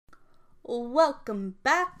Welcome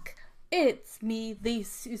back. It's me, the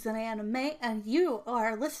Susan Anime, and you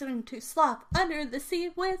are listening to Slop Under the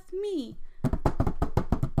Sea with me.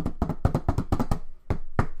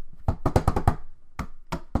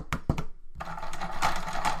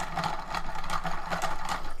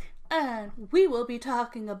 And we will be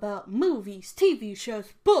talking about movies, TV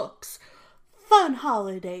shows, books, fun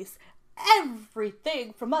holidays,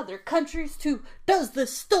 everything from other countries to does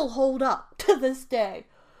this still hold up to this day?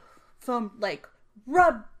 From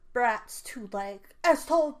Rugrats to As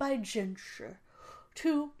Told by Ginger,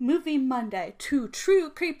 to Movie Monday, to True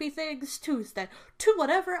Creepy Things Tuesday, to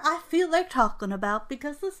whatever I feel like talking about,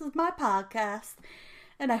 because this is my podcast.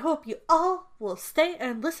 And I hope you all will stay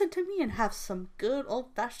and listen to me and have some good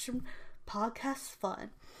old-fashioned podcast fun.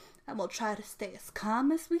 And we'll try to stay as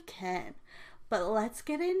calm as we can. But let's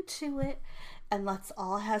get into it, and let's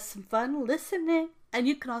all have some fun listening. And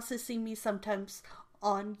you can also see me sometimes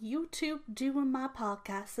on YouTube doing my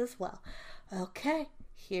podcast as well. Okay,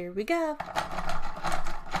 here we go.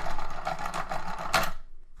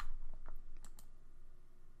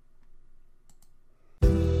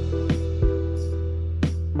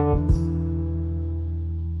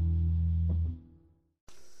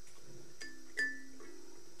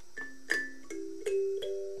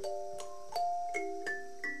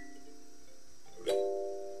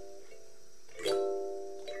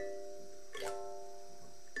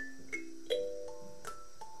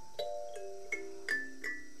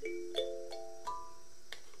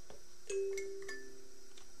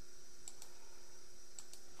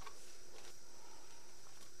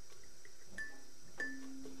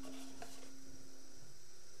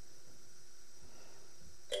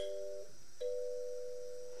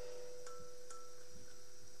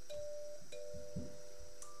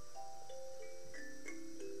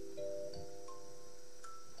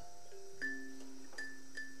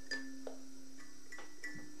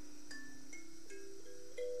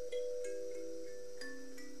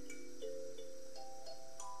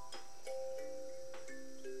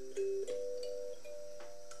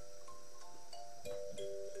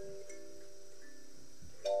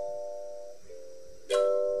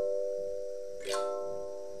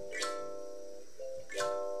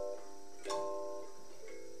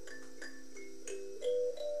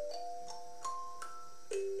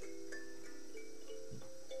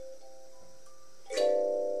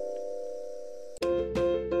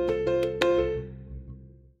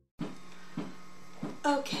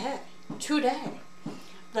 Okay, today,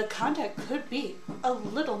 the content could be a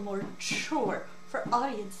little more mature for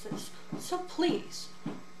audiences, so please,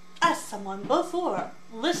 ask someone before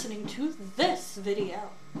listening to this video.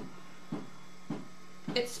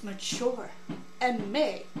 It's mature and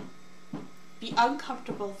may be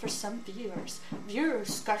uncomfortable for some viewers. Viewer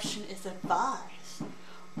discretion is advised.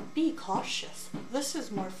 Be cautious. This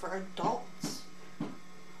is more for adults,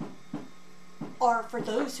 or for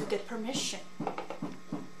those who get permission.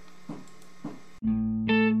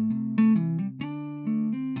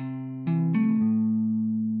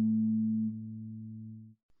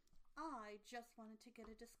 I just wanted to get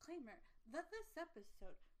a disclaimer that this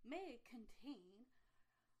episode may contain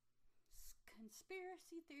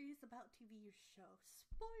conspiracy theories about TV shows.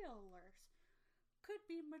 Spoilers could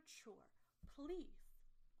be mature. Please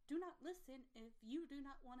do not listen if you do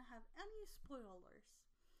not want to have any spoilers.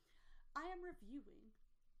 I am reviewing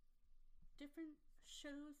different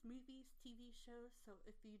shows, movies, TV shows, so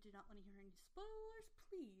if you do not want to hear any spoilers,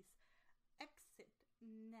 please exit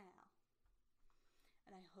now.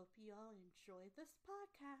 And I hope you all enjoy this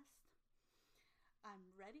podcast.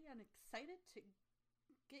 I'm ready and excited to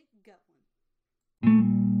get going.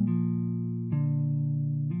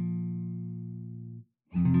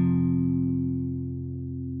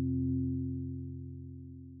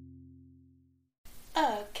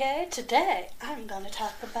 Okay, today I'm going to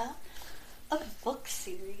talk about a book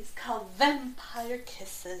series called Vampire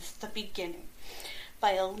Kisses, The Beginning,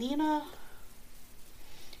 by Alina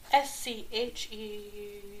Schereiber.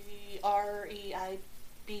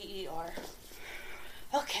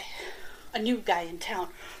 Okay, a new guy in town,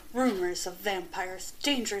 rumors of vampires,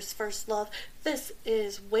 dangerous first love. This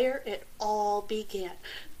is where it all began.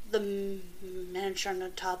 The mansion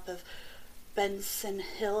on top of Benson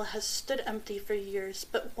Hill has stood empty for years,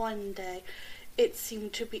 but one day it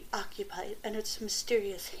seemed to be occupied, and its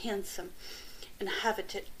mysterious, handsome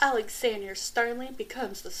inhabitant, Alexander Starling,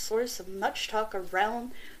 becomes the source of much talk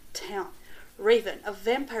around town. Raven, a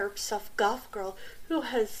vampire-obsessed goth girl who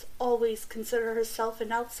has always considered herself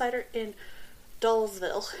an outsider in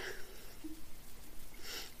Dollsville,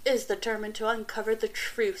 is determined to uncover the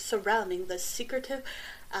truth surrounding the secretive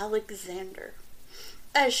Alexander.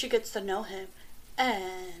 As she gets to know him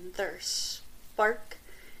and their spark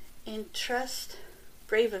interest,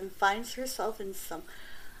 Raven finds herself in some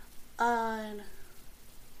unequipped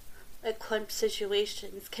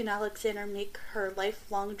situations. Can Alexander make her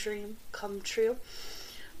lifelong dream come true?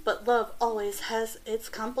 But love always has its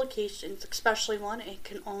complications, especially one it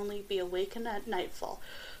can only be awakened at nightfall.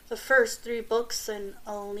 The first 3 books in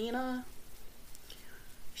Alina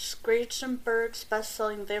Schwarzenberg's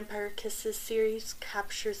best-selling Vampire Kisses series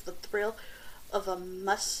captures the thrill of a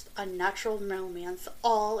unnatural romance.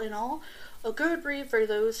 All in all, a good read for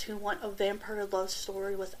those who want a vampire love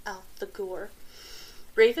story without the gore.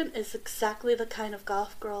 Raven is exactly the kind of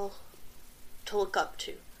goth girl to look up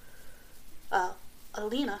to.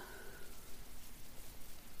 Elena.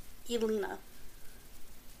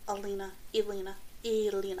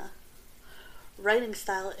 Writing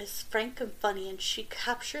style is frank and funny, and she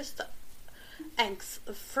captures the angst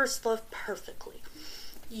of first love perfectly.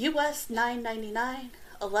 US $9.99,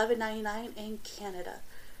 $11.99 in Canada.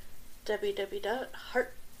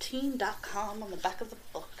 www.heartteen.com on the back of the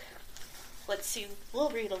book. Let's see, we'll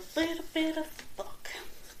read a little bit of the book.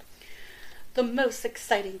 The most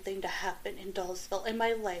exciting thing to happen in Dollsville in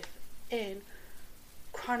my life in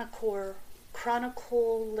chronological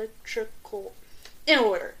in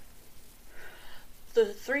order.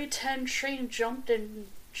 The 3:10 train jumped in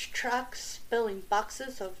tracks, spilling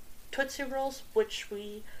boxes of Tootsie Rolls, which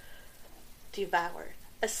we devoured.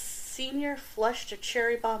 A senior flushed a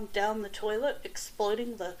cherry bomb down the toilet,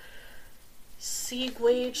 exploding the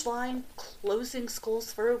Siegwage line, closing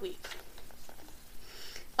schools for a week.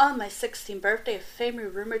 On my 16th birthday, a family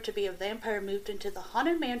rumored to be a vampire moved into the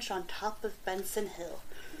haunted mansion on top of Benson Hill.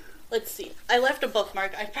 Let's see. I left a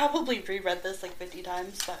bookmark. I probably reread this like 50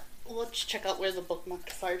 times, but let's check out where the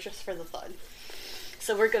bookmarks are just for the fun.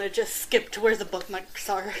 So we're gonna just skip to where the bookmarks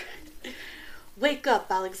are. Wake up,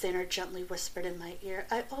 Alexander gently whispered in my ear.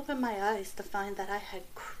 I opened my eyes to find that I had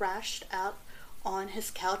crashed out on his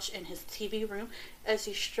couch in his TV room as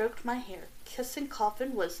he stroked my hair. Kissing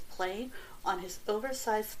Coffin was playing on his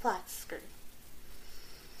oversized flat screen.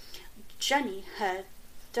 Jenny had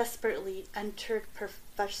desperately entered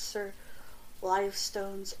Professor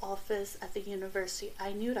Livestone's office at the university.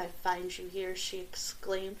 I knew I'd find you here, she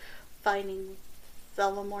exclaimed, finding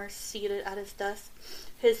Vellamore seated at his desk,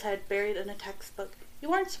 his head buried in a textbook.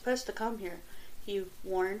 You aren't supposed to come here, he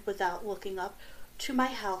warned without looking up. To my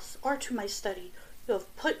house or to my study. You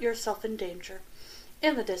have put yourself in danger.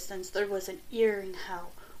 In the distance there was an eerie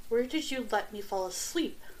howl. Where did you let me fall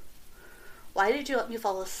asleep? Why did you let me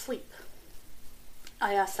fall asleep?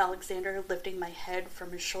 I asked Alexander, lifting my head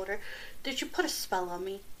from his shoulder. Did you put a spell on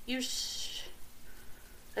me? You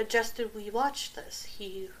suggested we watch this,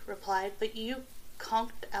 he replied, but you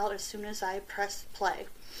conked out as soon as I pressed play.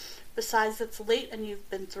 Besides, it's late and you've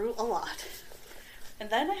been through a lot. And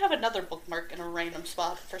then I have another bookmark in a random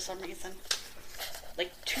spot for some reason.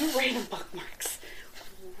 Like 2 random bookmarks.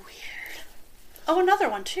 Weird. Oh, another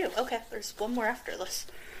one too. Okay, there's one more after this.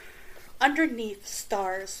 Underneath,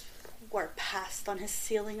 stars were passed on his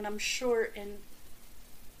ceiling, and I'm sure in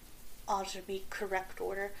ought to be correct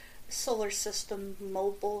order. A solar system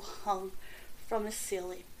mobile hung from his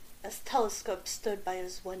ceiling. As telescope stood by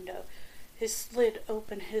his window, he slid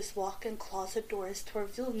open his walk-in closet doors to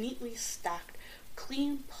reveal neatly stacked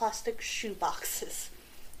clean plastic shoe boxes.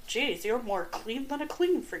 Geez, you're more clean than a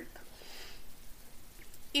clean freak.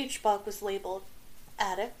 Each box was labeled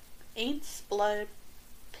attic, aints, blood,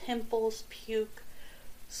 pimples, puke,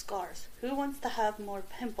 scars. Who wants to have more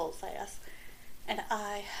pimples, I asked. And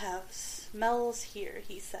I have smells here,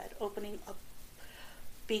 he said, opening a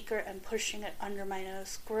beaker and pushing it under my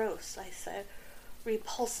nose. Gross, I said.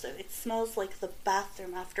 Repulsive. It smells like the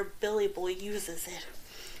bathroom after Billy Boy uses it.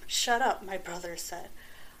 Shut up, my brother said.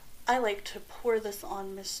 I like to pour this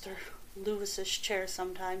on Mr. Lewis's chair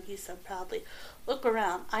sometime, he said proudly. Look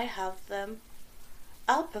around. I have them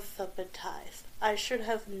alphabetized. I should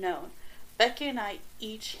have known. Becky and I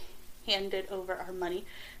each handed over our money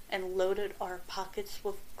and loaded our pockets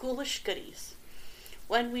with ghoulish goodies.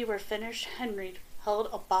 When we were finished, Henry held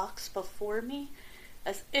a box before me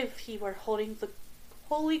as if he were holding the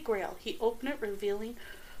Holy Grail. He opened it, revealing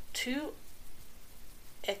 2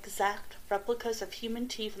 exact replicas of human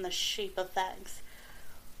teeth in the shape of fangs.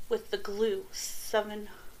 With the glue, $7.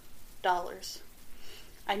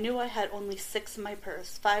 I knew I had only 6 in my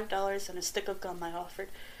purse, $5 and a stick of gum I offered.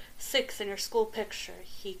 6 in your school picture,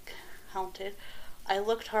 he counted. I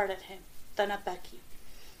looked hard at him, then at Becky.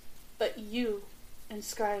 But you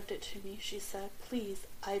inscribed it to me, she said. Please,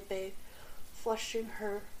 I begged, flushing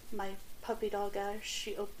her my puppy dog as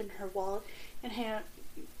she opened her wallet and handed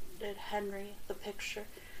handed Henry the picture.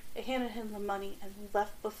 I handed him the money and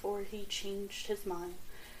left before he changed his mind.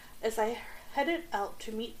 As I headed out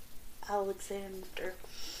to meet Alexander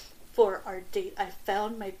for our date, I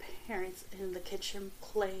found my parents in the kitchen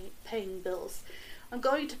paying bills. I'm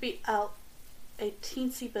going to be out a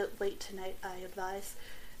teensy bit late tonight, I advised.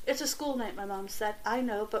 It's a school night, my mom said. I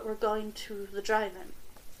know, but we're going to the drive-in,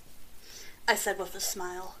 I said with a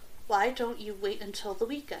smile. Why don't you wait until the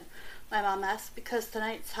weekend? My mom asked. Because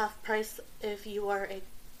tonight's half price if you are a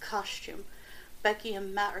costume. Becky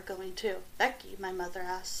and Matt are going too. Becky? My mother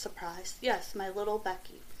asked, surprised. Yes, my little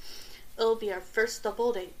Becky. It'll be our first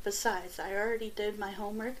double date. Besides, I already did my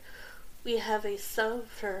homework. We have a sub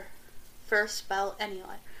for first bell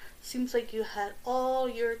anyway. Seems like you had all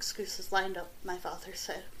your excuses lined up, my father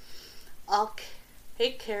said. I'll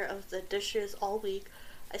take care of the dishes all week,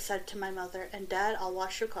 I said to my mother, and Dad, I'll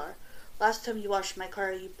wash your car. Last time you washed my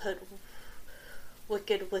car, you put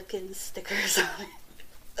Wicked Wiccan stickers on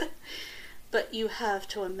it. But you have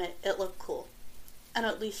to admit, it looked cool. And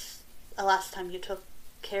at least the last time you took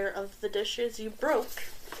care of the dishes, you broke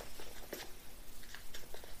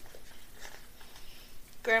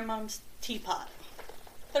Grandmom's teapot.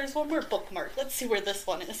 There's one more bookmark. Let's see where this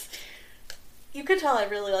one is. You could tell I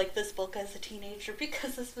really liked this book as a teenager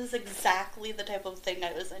because this was exactly the type of thing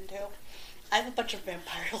I was into. I have a bunch of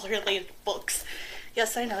vampire-related books.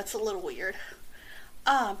 Yes, I know, it's a little weird.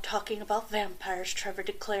 I'm talking about vampires, Trevor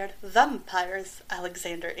declared. Vampires,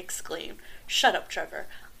 Alexander exclaimed. Shut up, Trevor.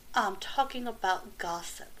 I'm talking about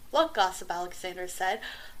gossip. What gossip, Alexander said.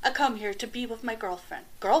 I come here to be with my girlfriend.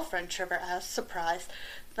 Girlfriend, Trevor asked, surprised.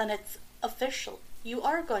 Then it's official. You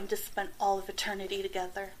are going to spend all of eternity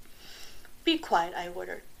together. Be quiet, I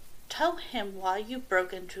ordered. Tell him why you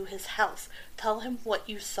broke into his house. Tell him what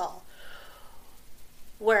you saw.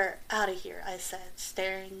 We're out of here, I said,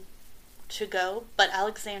 staring to go, but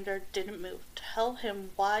Alexander didn't move. Tell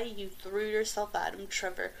him why you threw yourself at him,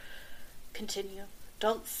 Trevor. Continue.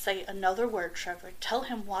 Don't say another word, Trevor. Tell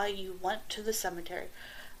him why you went to the cemetery.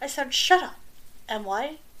 I said, shut up. And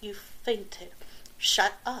why you fainted.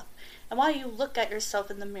 Shut up. And why you look at yourself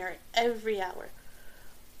in the mirror every hour.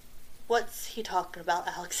 What's he talking about?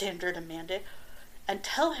 Alexander demanded. And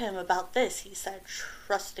tell him about this, he said,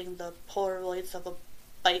 trusting the Polaroids of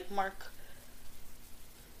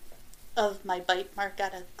my bite mark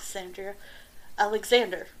at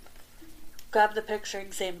Alexander grabbed the picture and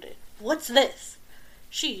examined it. What's this?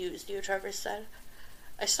 She used you, Trevor said.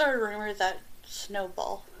 I started a rumor that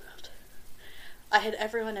snowballed. I had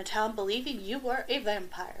everyone in town believing you were a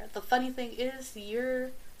vampire. The funny thing is,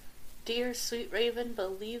 your dear sweet Raven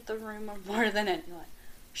believed the rumor more than anyone.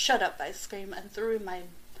 Shut up, I screamed and threw my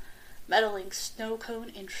meddling snow cone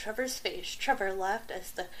in Trevor's face. Trevor laughed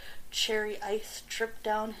as the cherry ice dripped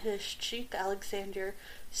down his cheek. Alexander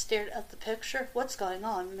stared at the picture. What's going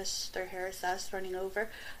on? Mr. Harris asked, running over.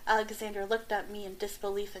 Alexander looked at me in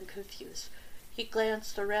disbelief and confused. He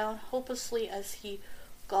glanced around hopelessly as he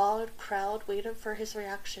gawed crowd waited for his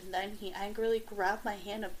reaction. Then he angrily grabbed my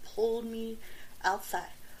hand and pulled me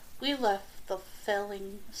outside. We left the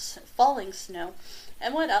falling snow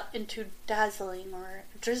and went out into drizzling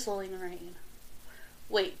rain.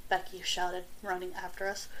 Wait, Becky shouted, running after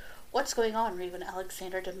us. What's going on, Raven?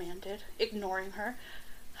 Alexander demanded, ignoring her.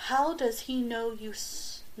 How does he know you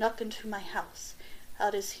snuck into my house?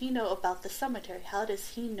 How does he know about the cemetery? How does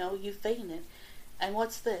he know you fainted? And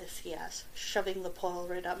what's this? He asked, shoving the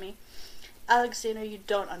Polaroid at me. Alexander, you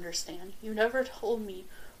don't understand. You never told me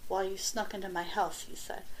why you snuck into my house, he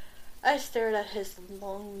said. I stared at his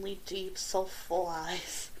lonely, deep, soulful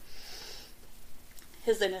eyes.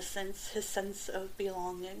 His innocence, his sense of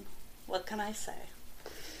belonging. What can I say?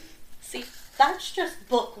 See, that's just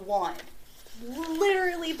book one.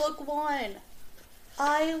 Literally book one.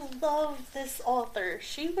 I love this author.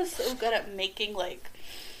 She was so good at making,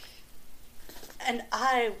 and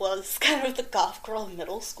I was kind of the goth girl in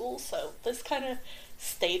middle school, so this kind of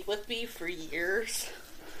stayed with me for years.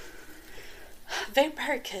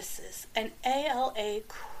 Vampire Kisses, an ALA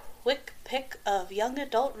quick pick of young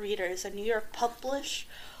adult readers, a New York publish.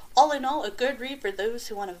 All in all, a good read for those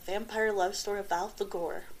who want a vampire love story without the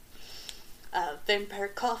gore. Vampire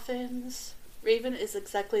Coffins. Raven is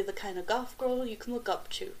exactly the kind of goth girl you can look up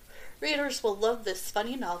to. Readers will love this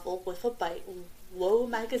funny novel with a bite. Whoa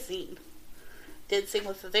magazine. Dancing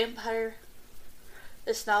with a Vampire.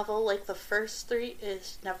 This novel, like the first three,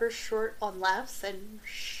 is never short on laughs and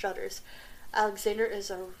shudders. Alexander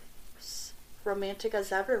is as romantic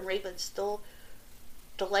as ever, and Raven still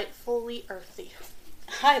delightfully earthy.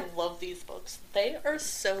 I love these books. They are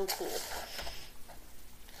so cool.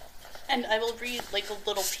 And I will read like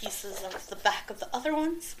little pieces of the back of the other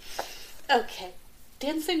ones. Okay.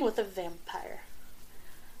 Dancing with a Vampire.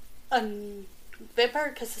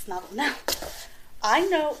 Vampire Kisses novel. Now, I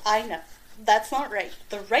know. That's not right.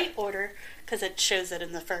 The right order, because it shows it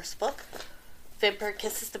in the first book. Vampire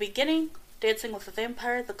Kisses the beginning, Dancing with a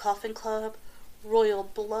Vampire, The Coffin Club, Royal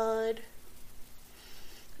Blood.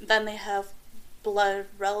 Then they have Blood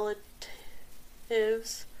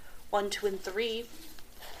Relatives, 1, 2, and 3.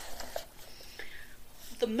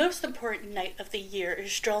 The most important night of the year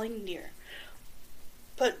is drawing near,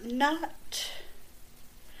 but not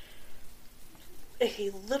a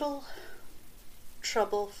little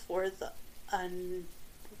trouble for the unworldly.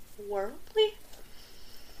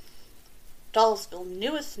 Dollsville,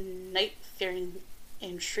 newest night-faring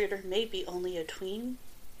intruder, may be only a tween,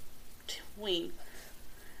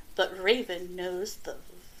 but Raven knows that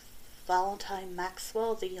Valentine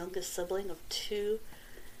Maxwell, the youngest sibling of two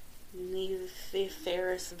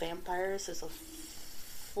Neviferous vampires, is a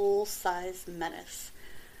full-size menace.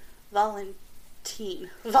 Valentine.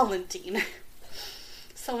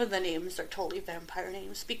 Some of the names are totally vampire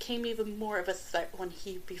names. Became even more of a threat when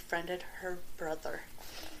he befriended her brother.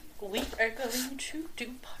 We are going to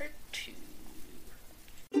do part 2.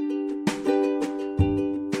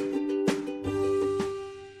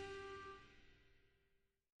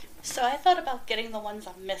 So I thought about getting the ones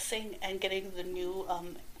I'm missing and getting the new, I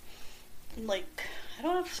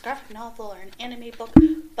don't know if it's a graphic novel or an anime book,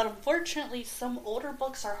 but unfortunately some older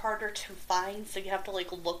books are harder to find, so you have to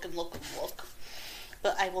look and look and look.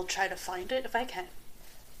 But I will try to find it if I can.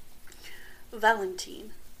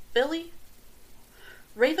 Valentine. Billy?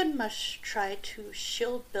 Raven must try to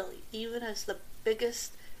shield Billy, even as the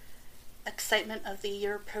biggest excitement of the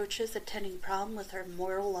year approaches attending prom with her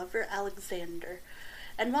mortal lover, Alexander.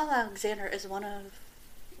 And while Alexander is one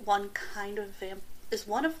kind of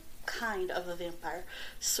a vampire,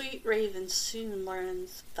 sweet Raven soon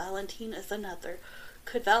learns Valentine is another.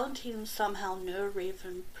 Could Valentine somehow know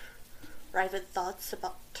Raven's private thoughts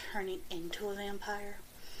about turning into a vampire?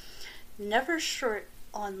 Never short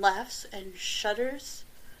on laughs and shudders,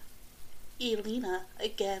 Elena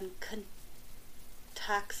again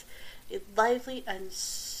contacts a lively and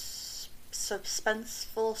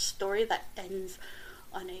suspenseful story that ends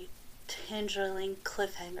on a tantalizing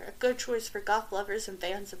cliffhanger. A good choice for goth lovers and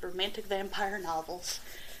fans of romantic vampire novels.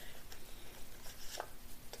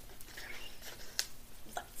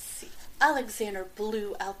 Let's see. Alexander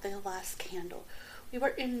blew out the last candle. We were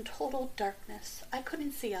in total darkness. I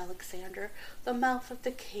couldn't see Alexander, the mouth of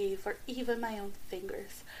the cave, or even my own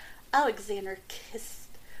fingers. Alexander kissed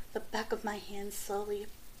the back of my hand slowly,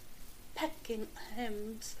 pecking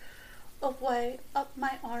hymns away up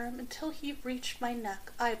my arm until he reached my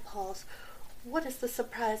neck. I paused. What is the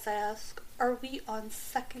surprise? I asked. Are we on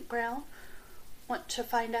second ground? Want to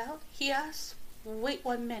find out? He asked. Wait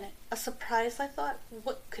 1 minute. A surprise, I thought.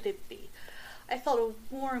 What could it be? I felt a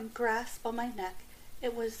warm grasp on my neck.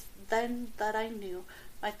 It was then that I knew.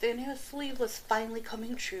 My fantasy was finally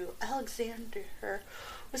coming true. Alexander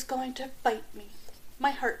was going to bite me. My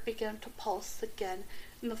heart began to pulse again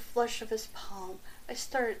in the flush of his palm. I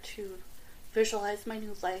started to visualize my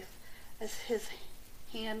new life as his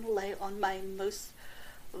hand lay on my most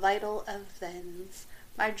vital events.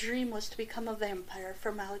 My dream was to become a vampire,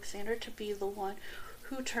 from Alexander to be the one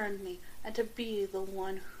who turned me, and to be the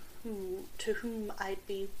one to whom I'd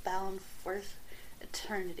be bound for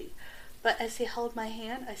eternity. But as he held my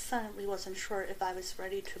hand, I suddenly wasn't sure if I was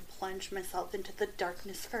ready to plunge myself into the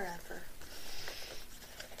darkness forever.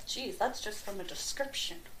 Geez, that's just from a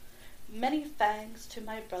description. Many thanks to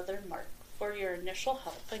my brother Mark for your initial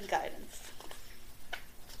help and guidance.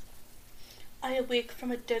 I awake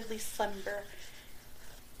from a deadly slumber,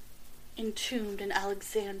 entombed in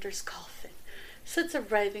Alexander's coffin. Since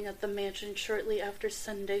arriving at the mansion shortly after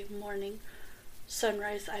Sunday morning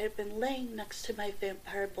sunrise, I had been laying next to my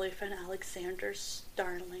vampire boyfriend Alexander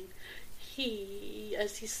Starling.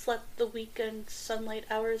 As he slept the weekend sunlight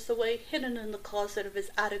hours away, hidden in the closet of his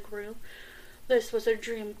attic room. This was a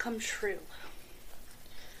dream come true.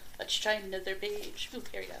 Let's try another page. Ooh,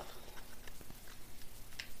 here we go.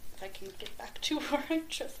 If I can get back to where I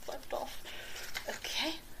just left off.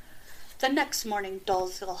 Okay. The next morning,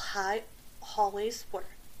 Dollsville hallways were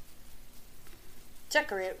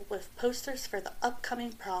decorated with posters for the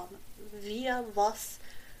upcoming prom. Via Voss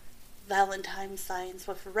Valentine signs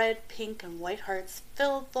with red, pink, and white hearts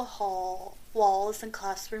filled the hall walls and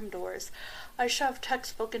classroom doors. I shoved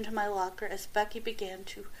textbook into my locker as Becky began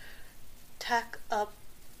to tack up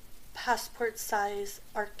passport-size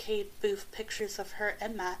arcade booth pictures of her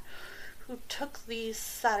and Matt, who took these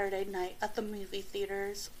Saturday night at the movie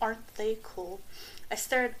theaters. Aren't they cool? I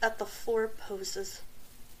stared at the 4 poses,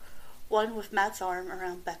 one with Matt's arm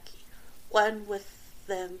around Becky, one with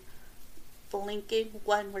them blinking,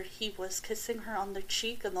 one where he was kissing her on the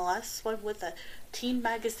cheek, and the last one with a teen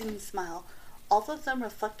magazine smile, all of them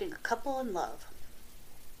reflecting a couple in love.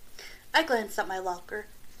 I glanced at my locker,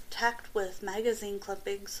 tacked with magazine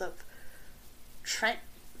clippings of Trent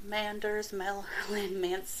Manders, Marilyn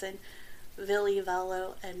Manson, Billy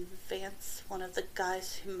Vallow, and Vance, one of the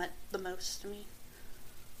guys who meant the most to me.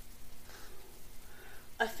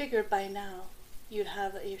 I figured by now you'd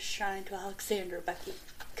have a shrine to Alexander, Becky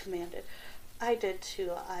commanded. I did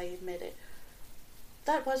too, I admitted.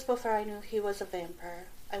 That was before I knew he was a vampire.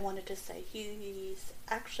 I wanted to say, he's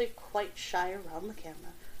actually quite shy around the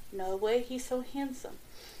camera. No way he's so handsome.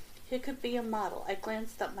 He could be a model. I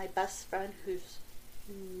glanced at my best friend, whose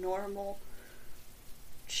normal,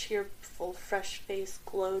 cheerful, fresh face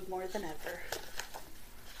glowed more than ever.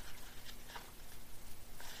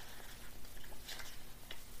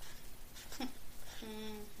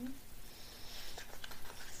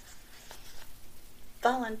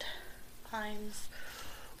 Valentine's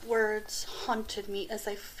words haunted me as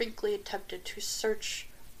I frankly attempted to search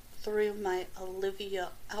through my Olivia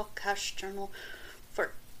Outcast journal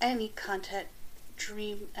for any content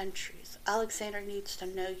dream entries. Alexander needs to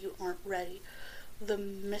know you aren't ready, the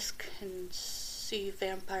misconceived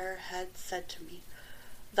vampire had said to me.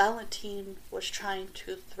 Valentine was trying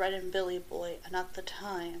to threaten Billy Boy and at the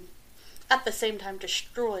same time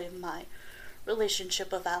destroy my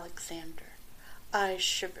relationship with Alexander. I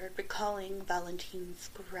shivered, recalling Valentine's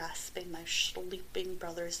grasping my sleeping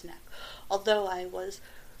brother's neck, although I was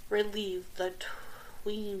relieved the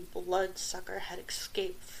tween bloodsucker had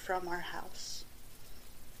escaped from our house.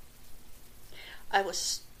 I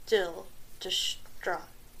was still distraught.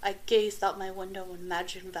 I gazed out my window and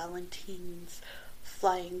imagined Valentine's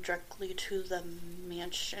flying directly to the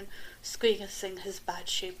mansion, squeezing his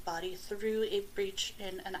bad-shaped body through a breach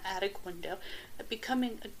in an attic window, and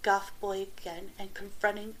becoming a goth boy again, and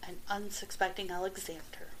confronting an unsuspecting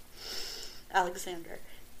Alexander,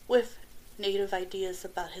 with native ideas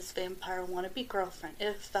about his vampire wannabe girlfriend.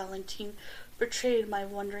 If Valentine betrayed my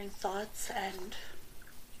wandering thoughts and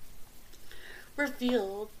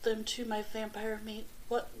revealed them to my vampire mate,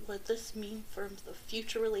 what would this mean for the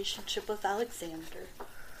future relationship with Alexander?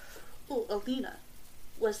 Alina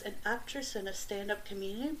was an actress and a stand-up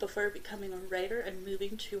comedian before becoming a writer and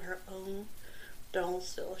moving to her own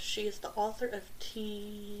Dollsville. She is the author of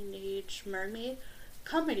Teenage Mermaid,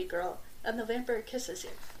 Comedy Girl, and The Vampire Kisses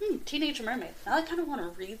You. Teenage Mermaid. Now I kind of want to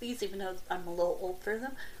read these, even though I'm a little old for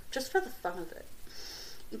them, just for the fun of it.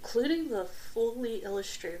 Including the fully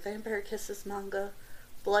illustrated Vampire Kisses manga,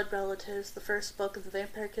 Blood Relatives. The first book of the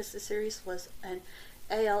Vampire Kisses series was an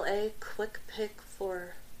ALA quick pick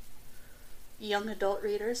for young adult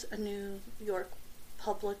readers, a New York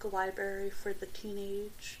public library for the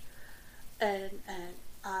teenage, and an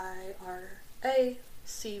IRA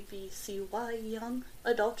CBCY young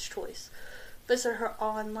adult's choice. Visit her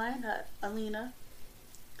online at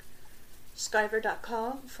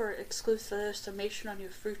AlinaScriver.com for exclusive information on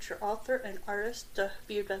your future author and artist.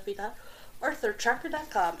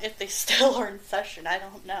 www.arthurtracker.com, if they still are in session, I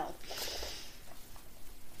don't know.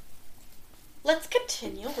 Let's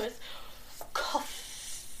continue with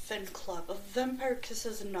Coffin Club, a Vampire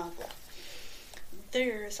Kisses novel.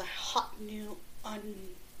 There's a hot new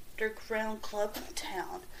underground club in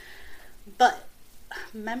town, but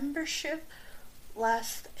membership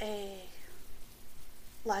lasts an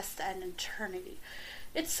eternity.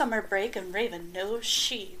 It's summer break, and Raven knows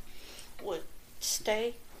she would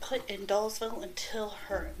stay put in Dollsville until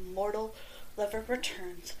her immortal lover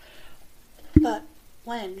returns. But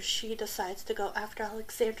when she decides to go after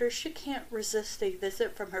Alexander, she can't resist a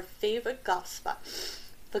visit from her favorite goth spot,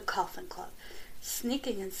 the Coffin Club.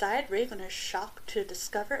 Sneaking inside, Raven is shocked to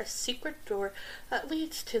discover a secret door that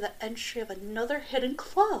leads to the entry of another hidden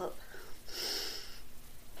club.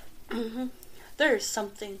 There's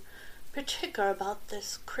something particular about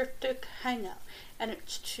this cryptic hangout, and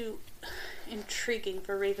it's too intriguing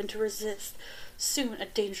for Raven to resist. Soon, a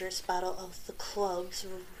dangerous battle of the club's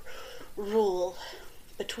rule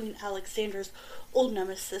between Alexander's old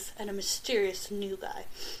nemesis and a mysterious new guy.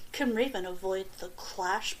 Can Raven avoid the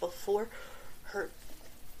clash before her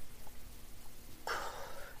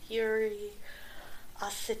curiosity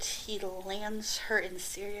lands her in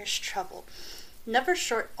serious trouble? Never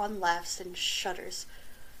short on laughs and shudders.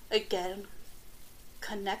 Again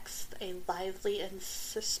connects a lively and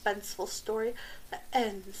suspenseful story that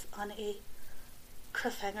ends on a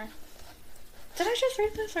cliffhanger. Did I just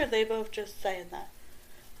read this, or are they both just saying that?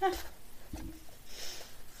 Huh.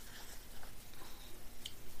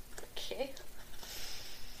 Okay.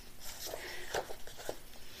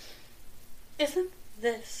 Isn't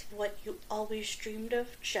this what you always dreamed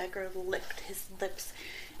of? Jagger licked his lips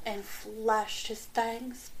and flashed his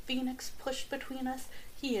fangs. Phoenix pushed between us.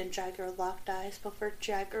 He and Jagger locked eyes before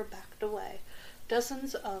Jagger backed away.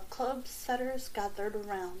 Dozens of club setters gathered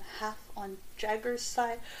around, half on Jagger's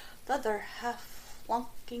side, the other half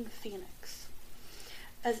flanking Phoenix.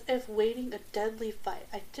 As if waiting a deadly fight,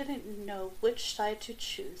 I didn't know which side to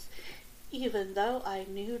choose, even though I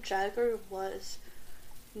knew Jagger was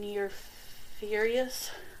near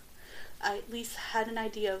furious. I at least had an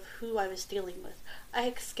idea of who I was dealing with. I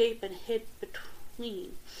escaped and hid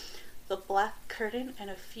between the black curtain and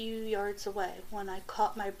a few yards away. When I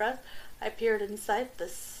caught my breath, I peered inside the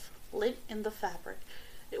slit in the fabric.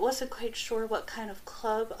 It wasn't quite sure what kind of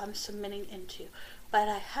club I'm submitting into, but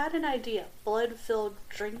I had an idea. Blood-filled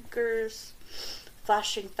drinkers,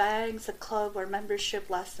 flashing fangs, a club where membership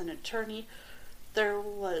lasts an eternity. There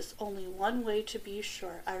was only one way to be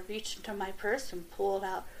sure. I reached into my purse and pulled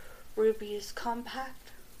out Ruby's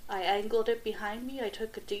compact. I angled it behind me. I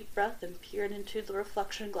took a deep breath and peered into the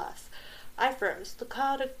reflection glass. I froze. The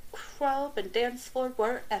crowded club and dance floor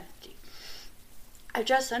were empty. I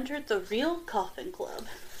just entered the real Coffin Club,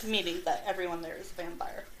 meaning that everyone there is a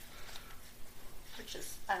vampire, which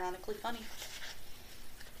is ironically funny.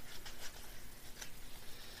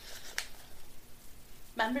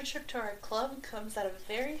 Membership to our club comes at a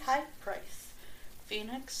very high price.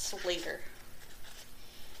 Phoenix Slater.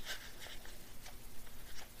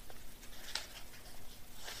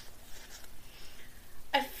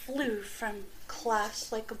 I flew from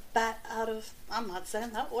class like a bat out of, I'm not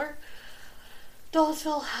saying that word.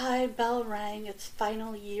 Dollsville High bell rang its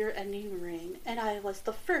final year-ending ring, and I was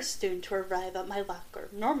the first student to arrive at my locker.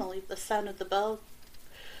 Normally, the sound of the bell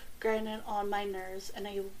grated on my nerves, and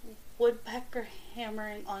a woodpecker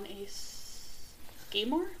hammering on a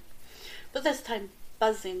skimmer. But this time,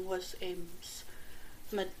 buzzing was as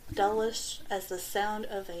metallic as the sound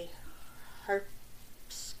of a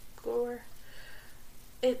harpsichord.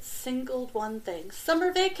 It singled one thing: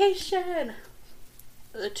 summer vacation!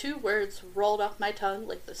 The two words rolled off my tongue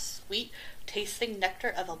like the sweet-tasting nectar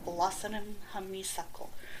of a blossoming honeysuckle.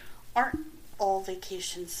 Aren't all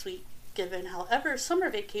vacations sweet? Given, however, summer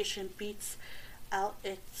vacation beats out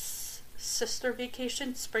its sister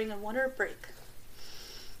vacation, spring and winter break.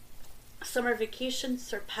 Summer vacation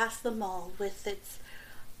surpassed them all with its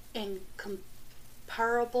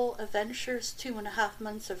incomparable adventures, 2.5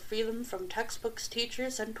 months of freedom from textbooks,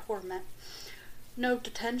 teachers, and torment. No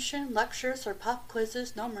detention, lectures, or pop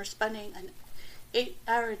quizzes, no more spending an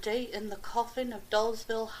 8-hour day in the coffin of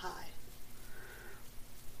Dullsville High.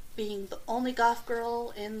 Being the only goth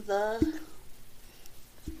girl in the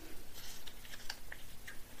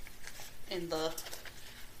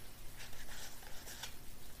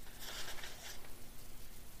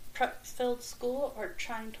prep-filled school, or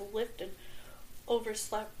trying to lift an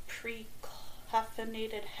overslept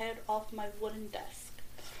pre-caffeinated head off my wooden desk.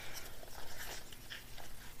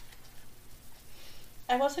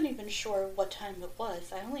 I wasn't even sure what time it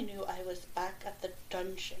was. I only knew I was back at the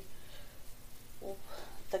dungeon.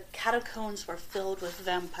 The catacombs were filled with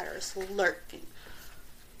vampires, lurking,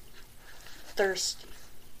 thirsty,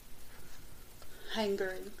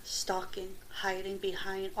 hungering, stalking, hiding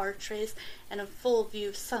behind archways, and in full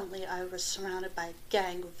view. Suddenly I was surrounded by a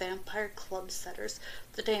gang of vampire club setters.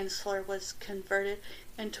 The dance floor was converted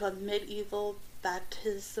into a medieval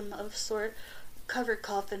baptism of sort. A covered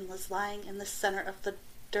coffin was lying in the center of the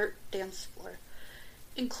dirt dance floor,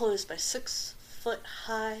 enclosed by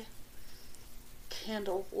 6-foot-high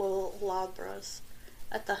candelabras.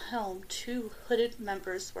 At the helm, 2 hooded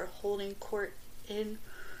members were holding court in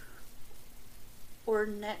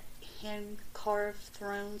ornate hand-carved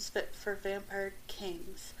thrones fit for vampire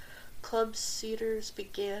kings. Club seaters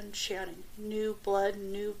began chanting, "New blood,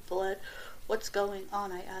 new blood." "What's going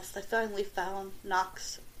on?" I asked. I finally found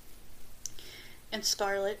Knox and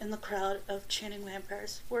Scarlet in the crowd of chanting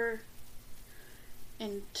vampires. "We're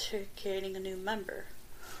interrogating a new member."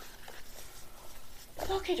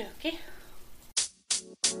 Okie dokie.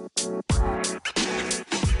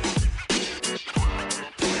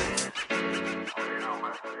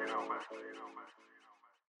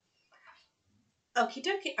 Okie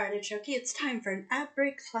dokie, artichoke. It's time for an ad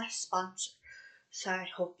break / sponsor. So I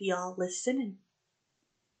hope y'all listen and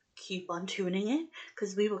keep on tuning in,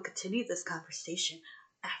 because we will continue this conversation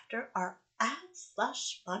after our ad /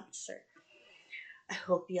 sponsor. I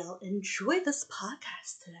hope y'all enjoy this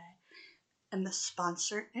podcast today. And the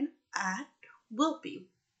sponsor and ad We'll be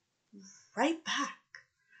right back.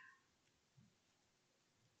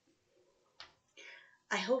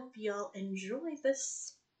 I hope y'all enjoy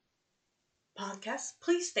this podcast.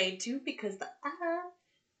 Please stay tuned because the ad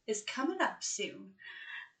is coming up soon.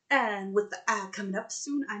 And with the ad coming up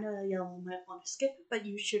soon, I know y'all might want to skip it, but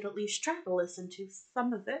you should at least try to listen to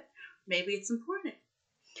some of it. Maybe it's important.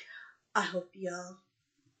 I hope y'all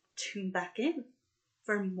tune back in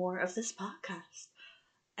for more of this podcast.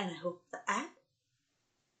 And I hope the ad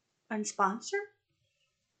and sponsor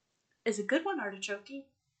is a good one, Artichoke.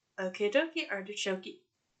 Okie dokie, Artichoke.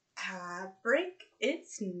 Ad break,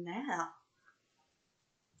 it's now.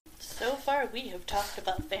 So far we have talked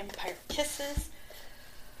about vampire kisses,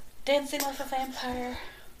 Dancing with a Vampire,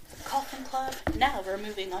 The Coffin Club. Now we're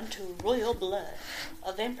moving on to Royal Blood,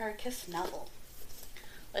 a Vampire Kiss novel.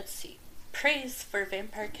 Let's see. Praise for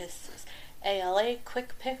Vampire Kisses. ALA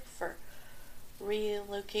Quick Pick for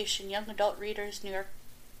Relocation Young Adult Readers, New York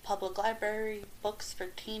Public Library, books for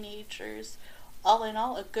teenagers. All in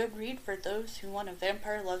all, a good read for those who want a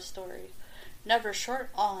vampire love story. Never short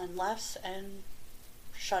on laughs and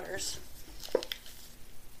shudders.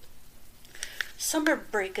 Summer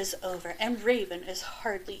break is over, and Raven is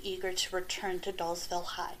hardly eager to return to Dallsville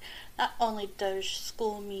High. Not only does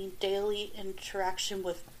school mean daily interaction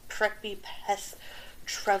with preppy pest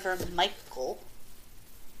Trevor Michael.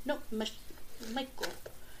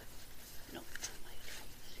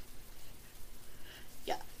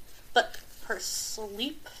 Yeah, but her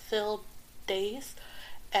sleep-filled days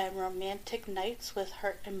and romantic nights with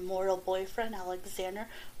her immoral boyfriend Alexander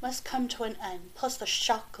must come to an end. Plus, the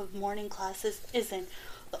shock of morning classes isn't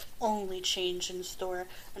the only change in store.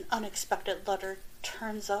 An unexpected letter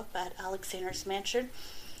turns up at Alexander's mansion,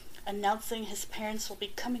 announcing his parents will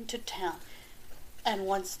be coming to town. And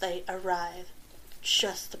once they arrive,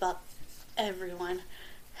 just about everyone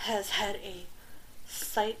has had a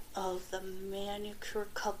sight of the manicure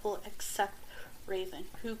couple except Raven,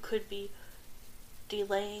 who could be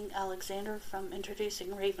delaying Alexander from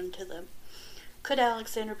introducing Raven to them. Could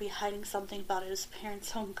Alexander be hiding something about his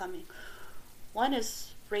parents' homecoming? One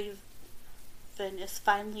is Raven is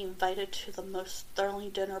finally invited to the most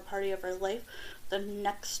thrilling dinner party of her life. The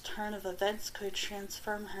next turn of events could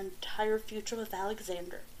transform her entire future with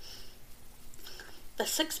Alexander. The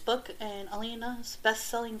sixth book in Alina's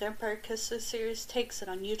best-selling Vampire Kisses series takes an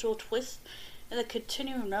unusual twist in the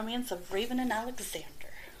continuing romance of Raven and Alexander.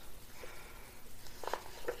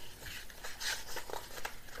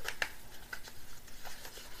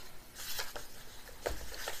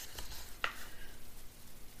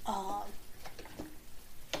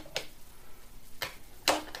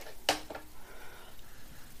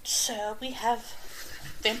 So we have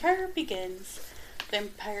Vampire Begins,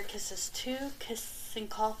 Vampire Kisses 2, Kissing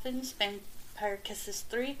Coffins, Vampire Kisses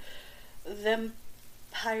 3,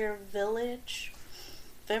 Vampire Village,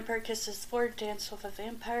 Vampire Kisses 4, Dance with a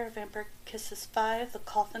Vampire, Vampire Kisses 5, The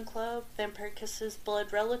Coffin Club, Vampire Kisses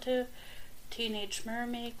Blood Relative, Teenage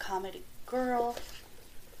Mermaid, Comedy Girl.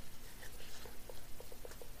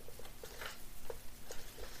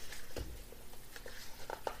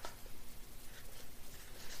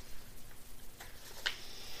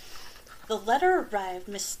 The letter arrived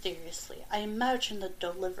mysteriously. I imagine the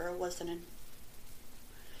deliverer was an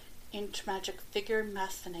enigmatic figure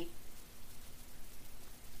masked in a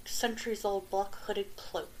centuries-old black-hooded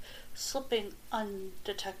cloak, slipping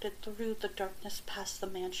undetected through the darkness past the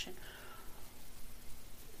mansion.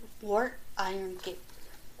 Wrought iron gate.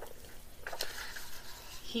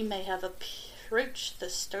 He may have approached the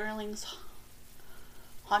Sterling's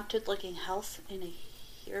haunted-looking house in a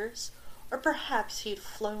hearse, or perhaps he'd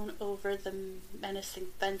flown over the menacing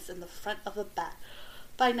fence in the front of a bat.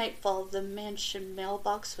 By nightfall, the mansion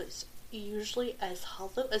mailbox was usually as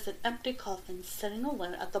hollow as an empty coffin sitting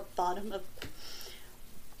alone at the bottom of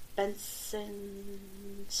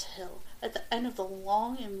Benson's Hill, at the end of the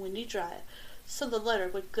long and windy drive. So the letter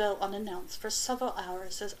would go unannounced for several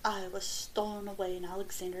hours as I was stolen away in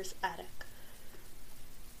Alexander's attic.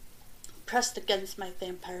 Pressed against my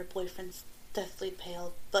vampire boyfriend's deathly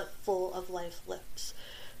pale but full of life lips.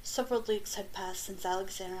 Several weeks had passed since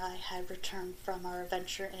Alexander and I had returned from our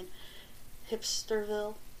adventure in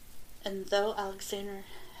Hipsterville, and though Alexander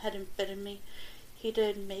hadn't bitten me, he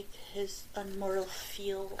did make his immortal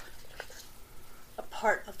feel a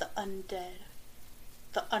part of the undead,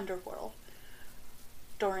 the underworld,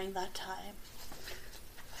 during that time.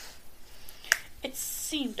 It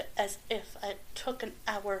seemed as if it took an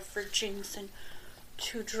hour for Jameson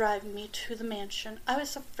to drive me to the mansion. I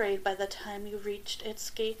was afraid by the time we reached its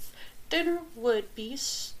gates, dinner would be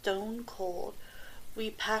stone cold. We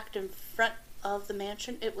packed in front of the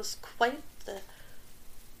mansion. It was quite the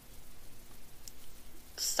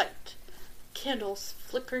sight. Candles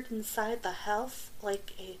flickered inside the house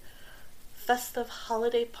like a festive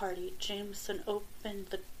holiday party. Jameson opened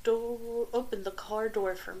the car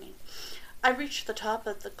door for me. I reached the top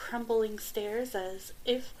of the crumbling stairs as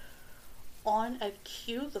if on a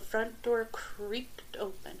cue. The front door creaked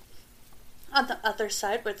open. On the other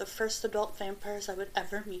side were the first adult vampires I would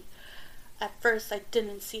ever meet. At first I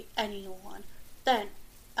didn't see anyone. Then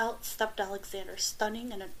out stepped Alexander,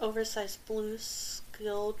 stunning in an oversized blue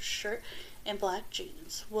skilled shirt and black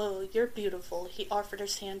jeans. "Whoa, you're beautiful." He offered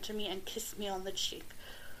his hand to me and kissed me on the cheek.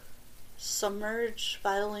 Submerged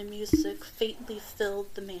violin music faintly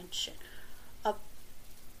filled the mansion. A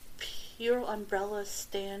pure umbrella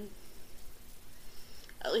stand,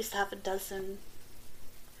 at least half a dozen,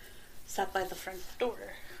 sat by the front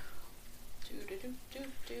door.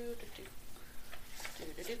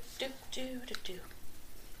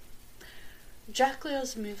 Jack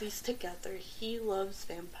loves movies together. He loves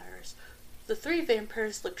vampires. The three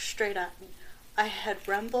vampires looked straight at me. I had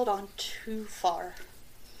rambled on too far.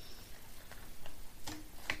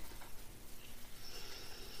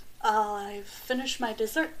 "I've finished my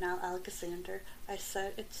dessert now, Alexander," I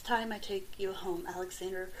said. "It's time I take you home,"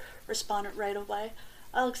 Alexander responded right away.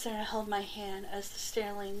 Alexander held my hand as the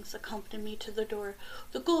Sterlings accompanied me to the door.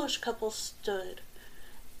 The ghoulish couple stood,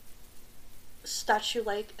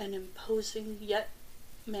 statue-like and imposing, yet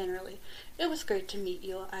mannerly. "It was great to meet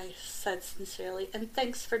you," I said sincerely, "and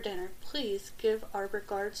thanks for dinner. Please give our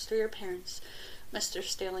regards to your parents," Mr.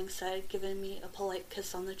 Sterling said, giving me a polite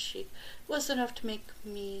kiss on the cheek. It was enough to make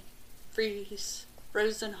me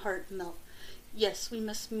frozen heart melt. "Yes, we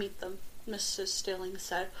must meet them," Mrs. Sterling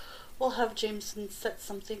said. "We'll have Jameson set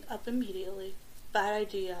something up immediately." "Bad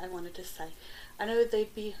idea," I wanted to say. "I know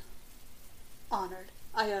they'd be honored,"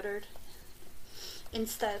 I uttered.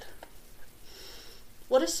 Instead,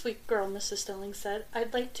 "What a sweet girl," Mrs. Sterling said.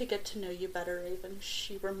 "I'd like to get to know you better, Raven,"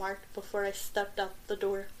 she remarked before I stepped out the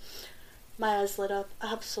door. My eyes lit up.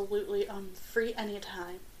 "Absolutely, I'm free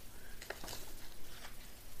anytime."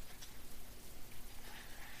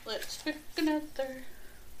 Let's pick another.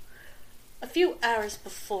 A few hours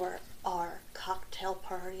before our cocktail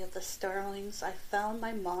party at the Sterlings, I found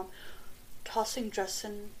my mom tossing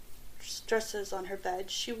dresses on her bed.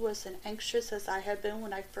 She was as anxious as I had been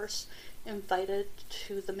when I first invited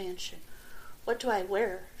to the mansion. "What do I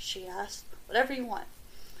wear?" she asked. "Whatever you want."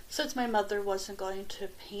 Since my mother wasn't going to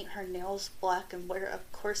paint her nails black and wear a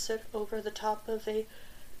corset over the top of a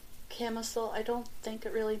camisole, I don't think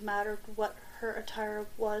it really mattered what her attire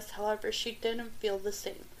was. However, she didn't feel the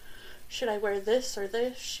same. "Should I wear this or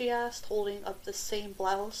this?" she asked, holding up the same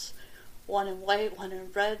blouse. "One in white, one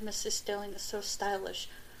in red. Mrs. Sterling is so stylish.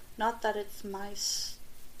 Not that it's my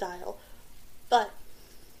style, but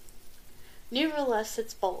nevertheless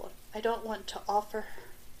it's bold. I don't want to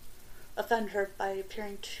offend her by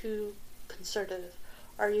appearing too conservative."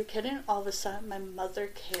 "Are you kidding?" All of a sudden my mother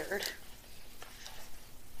cared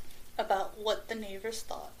about what the neighbors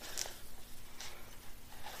thought.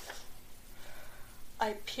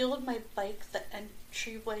 I peeled my bike the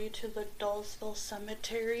entryway to the Dallsville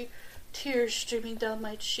Cemetery, tears streaming down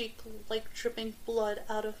my cheek like dripping blood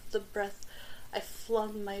out of the breath. I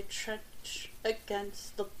flung my trench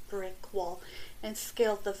against the brick wall and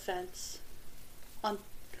scaled the fence.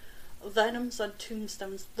 Venoms on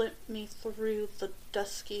tombstones lit me through the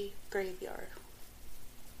dusky graveyard.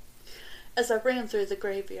 As I ran through the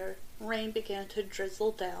graveyard, rain began to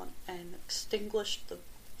drizzle down and extinguished the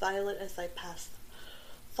violet as I passed them.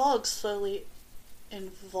 Fog slowly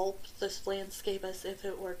enveloped this landscape as if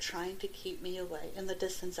it were trying to keep me away. In the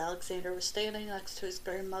distance, Alexander was standing next to his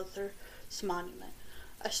grandmother's monument.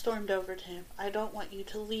 I stormed over to him. "I don't want you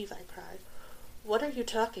to leave," I cried. "What are you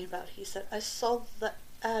talking about?" he said. "I saw the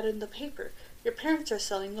ad in the paper. Your parents are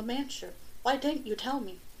selling the mansion. Why didn't you tell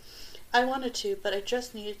me?" "I wanted to, but I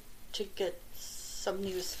just needed to get some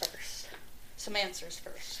answers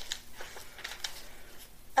first.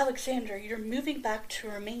 "Alexander, you're moving back to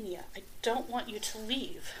Romania. I don't want you to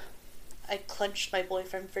leave." I clenched my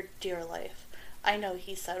boyfriend for dear life. "I know,"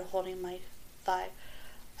 he said, holding my thigh.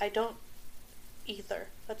 "I don't either.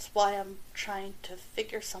 That's why I'm trying to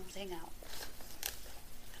figure something out."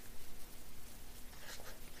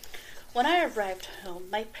 When I arrived home,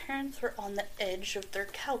 my parents were on the edge of their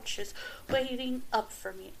couches, waiting up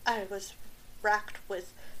for me. I was racked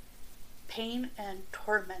with pain and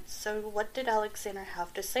torment. "So what did Alexander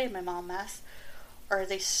have to say?" my mom asked. "Are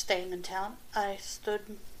they staying in town?" I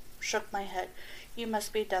shook my head. "You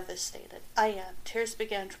must be devastated." "I am." Tears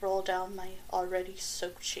began to roll down my already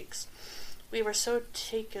soaked cheeks. We were so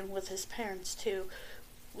taken with his parents, too.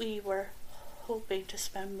 We were hoping to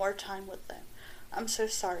spend more time with them. I'm so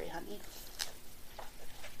sorry, honey.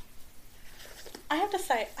 I have to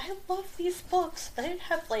say, I love these books. They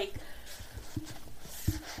have, like,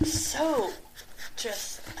 so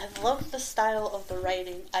just, I love the style of the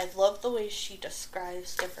writing. I love the way she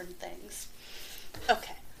describes different things.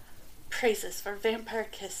 Okay. Praises for Vampire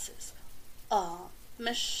Kisses.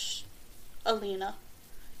 Miss Elena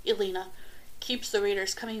keeps the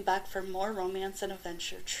readers coming back for more romance and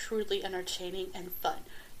adventure. Truly entertaining and fun.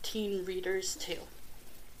 Teen readers, too.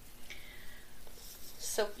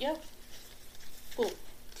 So, yeah. Cool.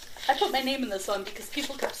 I put my name in this one because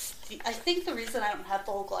people kept I think the reason I don't have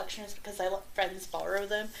the whole collection is because I let friends borrow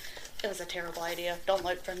them. It was a terrible idea. Don't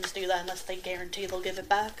let friends do that unless they guarantee they'll give it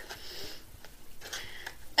back.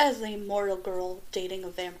 As a mortal girl dating a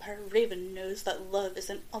vampire, Raven knows that love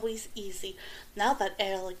isn't always easy. Now that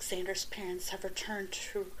Alexander's parents have returned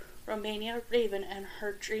to Romania, Raven and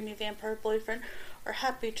her dreamy vampire boyfriend are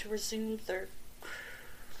happy to resume their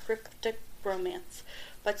cryptic romance.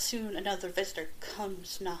 But soon another visitor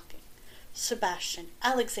comes knocking. Sebastian,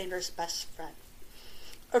 Alexander's best friend,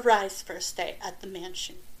 arrives for a stay at the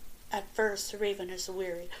mansion. At first, Raven is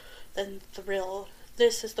weary, then thrilled.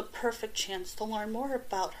 This is the perfect chance to learn more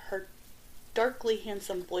about her darkly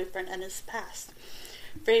handsome boyfriend and his past.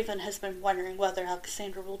 Raven has been wondering whether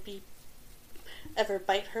Alexander will ever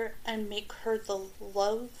bite her and make her the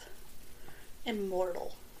love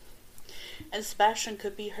immortal. And Sebastian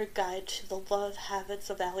could be her guide to the love habits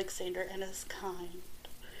of Alexander and his kind.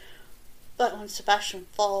 But when Sebastian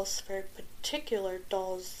falls for a particular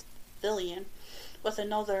doll's villain with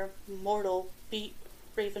another mortal beat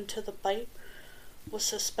Raven to the bite, with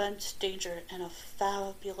suspense, danger, and a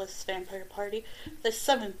fabulous vampire party, the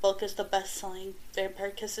 7th book is the best-selling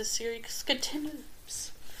Vampire Kisses series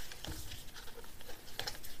continues.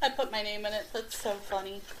 I put my name in it. That's so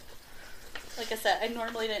funny. Like I said, I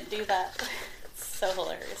normally didn't do that. It's so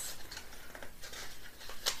hilarious.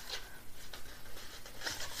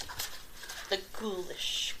 The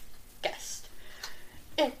ghoulish guest.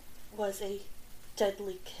 It was a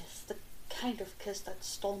deadly kiss, the kind of kiss that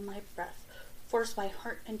stole my breath, forced my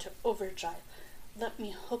heart into overdrive, left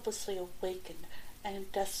me hopelessly awakened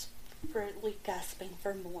and desperately gasping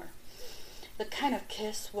for more. The kind of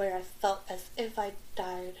kiss where I felt as if I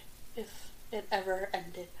died if it ever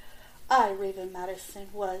ended. I, Raven Madison,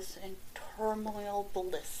 was in turmoil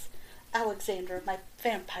bliss. Alexander, my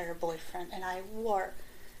vampire boyfriend, and I were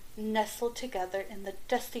nestled together in the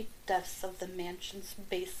dusty depths of the mansion's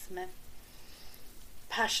basement,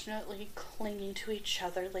 passionately clinging to each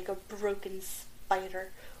other like a broken spider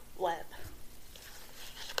web.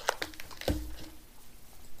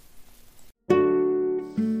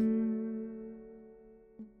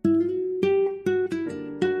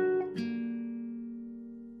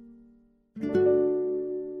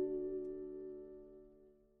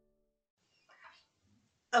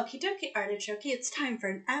 Okie dokie, artichoke, it's time for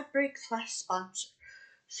an ad break / sponsor.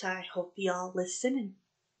 So I hope y'all listen and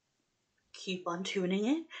keep on tuning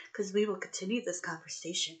in, because we will continue this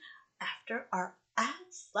conversation after our ad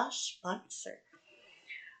 / sponsor.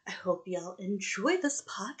 I hope y'all enjoy this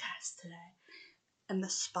podcast today, and the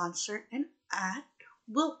sponsor and ad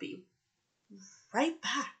will be right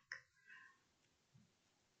back.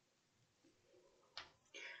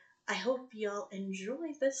 I hope y'all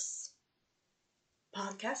enjoy this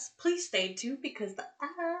podcast. Please stay tuned because the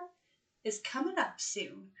ad is coming up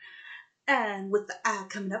soon. And with the ad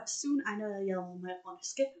coming up soon, I know y'all might want to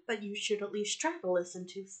skip it, but you should at least try to listen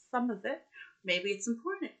to some of it. Maybe it's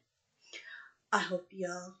important. I hope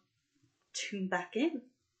y'all tune back in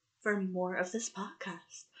for more of this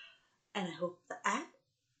podcast. And I hope the ad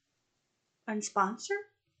and sponsor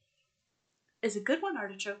is a good one,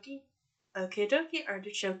 artichoke. Okay, dokie,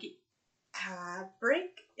 artichoke. Ad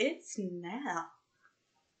break, it's now.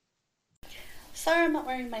 Sorry I'm not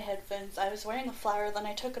wearing my headphones. I was wearing a flower, then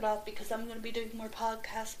I took it off because I'm going to be doing more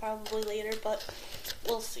podcasts probably later, but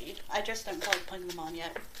we'll see. I just don't feel like putting them on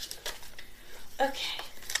yet. Okay,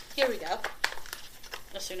 here we go.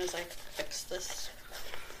 As soon as I fix this.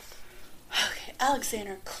 Okay,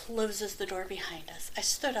 Alexander closes the door behind us. I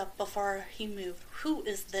stood up before he moved. Who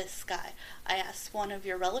is this guy? I asked. One of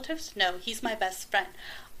your relatives? No, he's my best friend.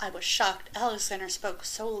 I was shocked. Alexander spoke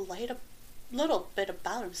so little bit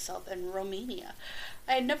about himself in Romania.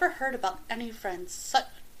 I had never heard about any friends,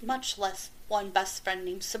 much less one best friend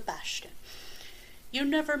named Sebastian. You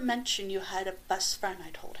never mentioned you had a best friend, I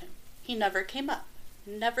told him. He never came up.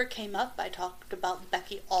 Never came up. I talked about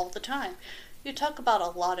Becky all the time. You talk about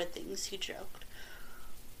a lot of things, he joked.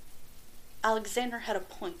 Alexander had a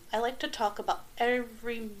point. I like to talk about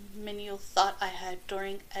every menial thought I had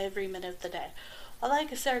during every minute of the day.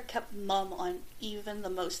 Alexander kept mum on even the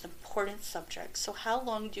most important subjects. So how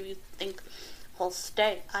long do you think he'll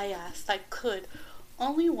stay? I asked. I could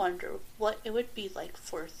only wonder what it would be like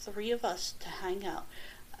for three of us to hang out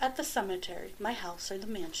at the cemetery, my house, or the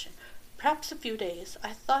mansion. Perhaps a few days.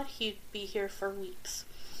 I thought he'd be here for weeks.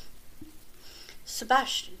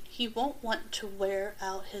 Sebastian, he won't want to wear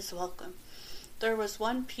out his welcome. There was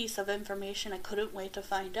one piece of information I couldn't wait to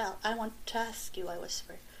find out. I want to ask you, I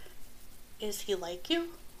whispered. Is he like you?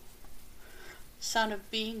 Sound of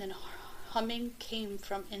being and humming came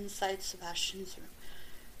from inside Sebastian's room.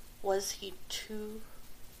 Was he too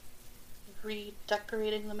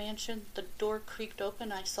redecorating the mansion? The door creaked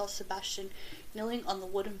open. I saw Sebastian kneeling on the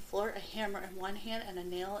wooden floor, a hammer in one hand and a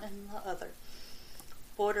nail in the other.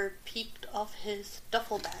 Border peeked off his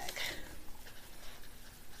duffel bag.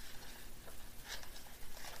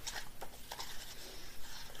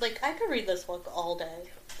 Like, I could read this book all day.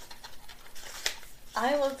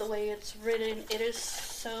 I love the way it's written. It is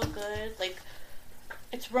so good. Like,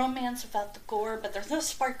 it's romance without the gore, but there's no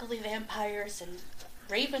sparkly vampires, and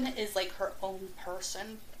Raven is like her own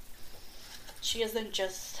person. She isn't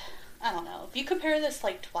just, I don't know. If you compare this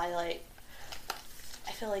like Twilight,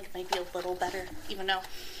 I feel like it might be a little better, even though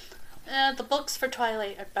the books for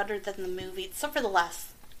Twilight are better than the movie, except for the last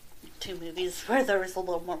two movies where there was a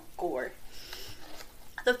little more gore.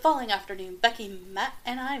 The following afternoon, Becky, Matt,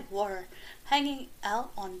 and I were hanging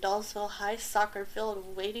out on Dallsville High soccer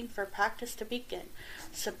field waiting for practice to begin.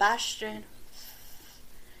 Sebastian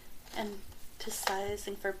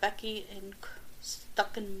fantasizing for Becky and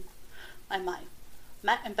stuck in my mind.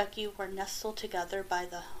 Matt and Becky were nestled together by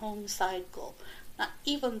the home side goal. Not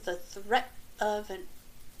even the threat of an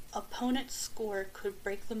opponent's score could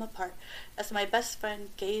break them apart. As my best friend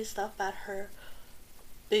gazed up at her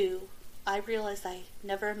boo, I realized I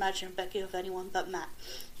never imagined Becky with anyone but Matt.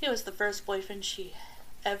 He was the first boyfriend she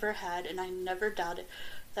ever had, and I never doubted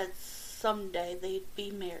that someday they'd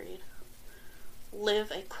be married,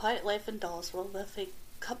 live a quiet life in Dallsville with a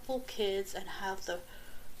couple kids, and have the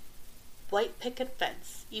white picket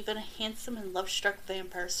fence. Even a handsome and love-struck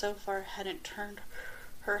vampire so far hadn't turned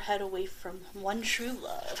her head away from one true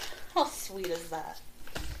love. How sweet is that?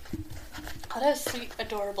 Oh, that is sweet,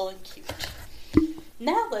 adorable, and cute.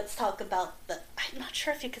 Now let's talk about I'm not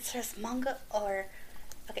sure if you consider this manga or,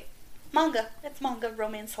 okay, manga. It's manga,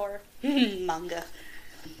 romance horror. Manga.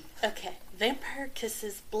 Okay, Vampire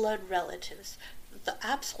Kisses Blood Relatives. The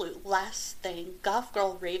absolute last thing goth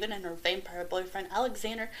girl Raven and her vampire boyfriend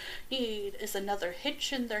Alexander need is another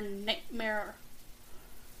hitch in their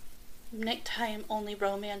nighttime only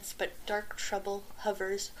romance, but dark trouble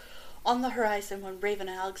hovers on the horizon when Raven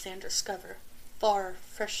and Alexander discover four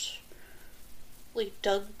freshly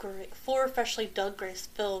dug graves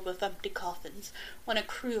filled with empty coffins. When a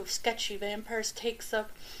crew of sketchy vampires takes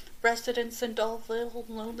up residence in Dallsville's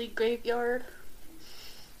lonely graveyard,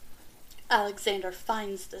 Alexander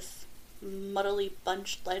finds this muddly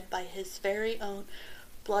bunch led by his very own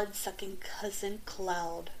blood-sucking cousin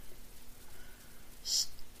Cloud.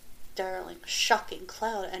 Starling, shocking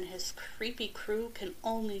Cloud and his creepy crew can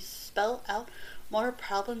only spell out more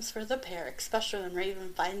problems for the pair, especially when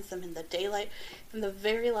Raven finds them in the daylight in the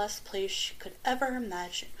very last place she could ever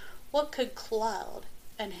imagine. What could Cloud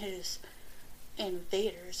and his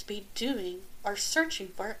invaders be doing or searching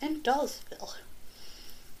for in Dallsville?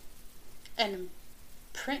 And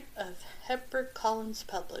print of Hepburn Collins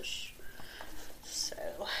published.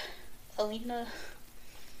 So, Alina,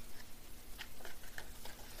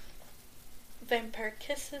 Vampire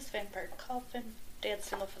Kisses, Vampire Coffin,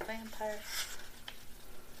 Dancing with a Vampire.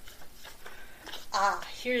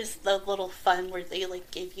 Here's the little fun where they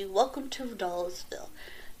give you welcome to Dallsville.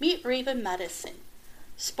 Meet Raven Madison,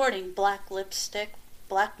 sporting black lipstick,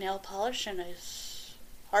 black nail polish, and a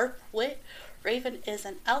sharp wit. Raven is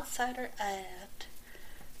an outsider at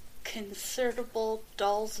considerable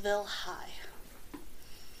Dallsville High.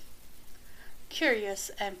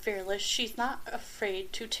 Curious and fearless, she's not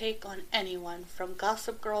afraid to take on anyone, from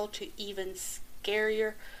Gossip Girl to even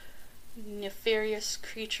scarier, nefarious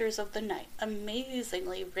creatures of the night.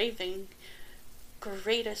 Amazingly, Raven's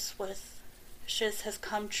greatest wishes has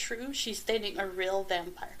come true. She's dating a real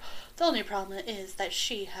vampire. The only problem is that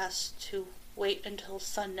she has to wait until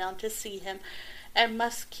sundown to see him, and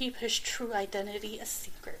must keep his true identity a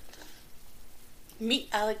secret. Meet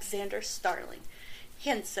Alexander Starling,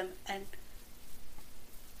 handsome and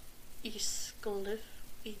Exclusive.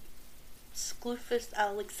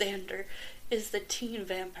 Alexander is the teen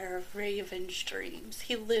vampire of Raven's dreams.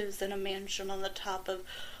 He lives in a mansion on the top of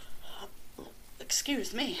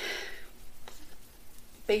excuse me,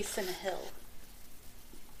 Basin Hill.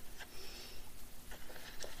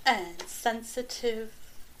 And sensitive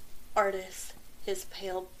artist, his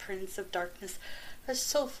pale Prince of Darkness, has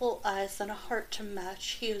soulful eyes and a heart to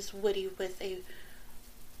match. He is witty with a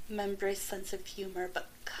membrane's sense of humor, but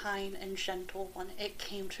kind and gentle when it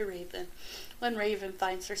came to Raven. When Raven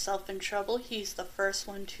finds herself in trouble, he's the first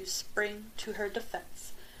one to spring to her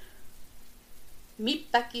defense.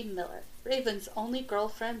 Meet Becky Miller. Raven's only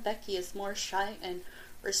girlfriend, Becky is more shy and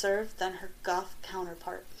reserved than her goth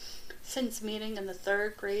counterpart. Since meeting in the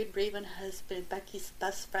 3rd grade, Raven has been Becky's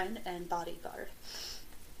best friend and bodyguard,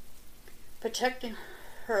 protecting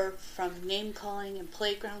her from name-calling and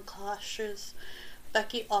playground clashes.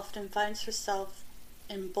 Becky often finds herself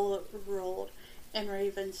embroiled in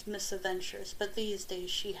Raven's misadventures, but these days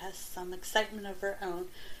she has some excitement of her own.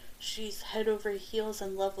 She's head over heels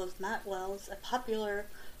in love with Matt Wells, a popular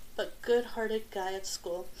but good-hearted guy at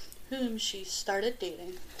school, whom she started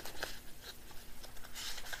dating.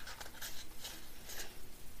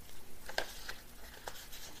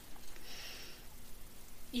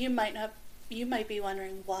 You might be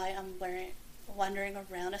wondering why I'm wandering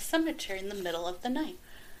around a cemetery in the middle of the night.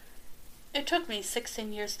 It took me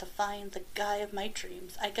 16 years to find the guy of my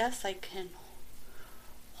dreams. I guess I can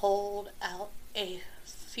hold out a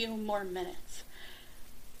few more minutes.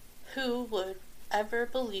 Who would ever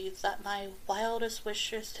believe that my wildest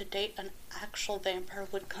wishes to date an actual vampire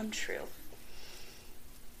would come true?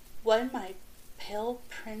 When my pale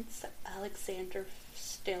Prince Alexander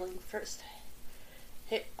Sterling first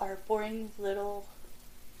hit our boring little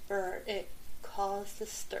burr, it caused a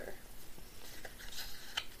stir.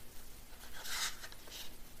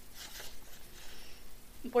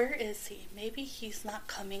 Where is he? Maybe he's not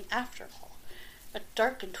coming after all. A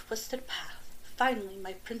dark and twisted path. Finally,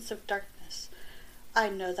 my Prince of Darkness. I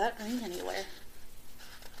know that ring anywhere.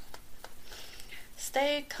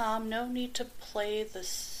 Stay calm. No need to play the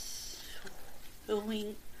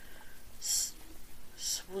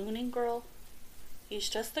swooning girl. He's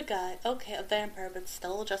just a guy. Okay, a vampire, but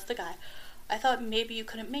still just a guy. I thought maybe you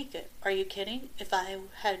couldn't make it. Are you kidding? If I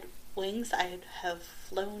had wings, I'd have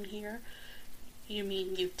flown here. You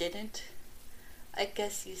mean you didn't? I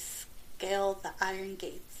guess you scaled the iron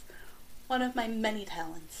gates. One of my many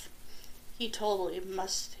talents. He totally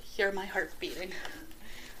must hear my heart beating.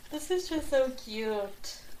 This is just so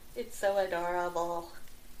cute. It's so adorable.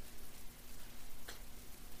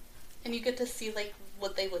 And you get to see, like,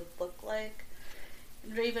 what they would look like.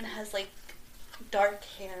 Raven has, like, dark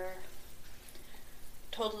hair.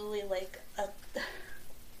 Totally, like, a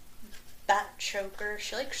bat choker.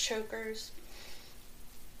 She likes chokers.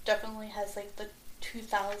 Definitely has, like, the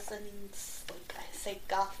 2000s, like, I say,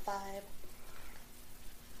 goth vibe.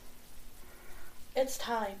 It's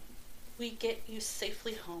time we get you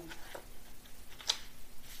safely home.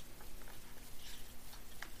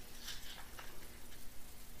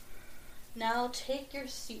 Now take your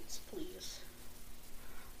seats, please.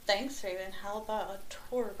 Thanks, Raven. How about a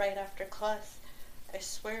tour right after class? I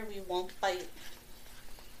swear we won't bite.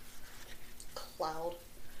 Cloud.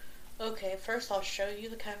 Okay, first I'll show you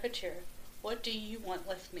the cafeteria. What do you want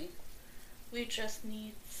with me? We just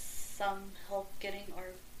need some help getting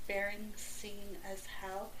our bearings, seeing as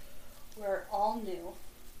how we're all new.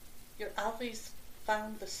 Your allies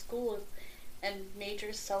found the school and made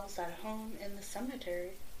yourselves at home in the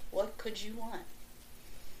cemetery. What could you want?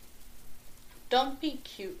 Don't be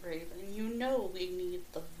cute, Raven. You know we need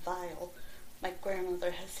the vial my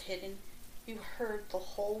grandmother has hidden. You heard the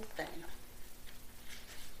whole thing.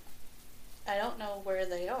 I don't know where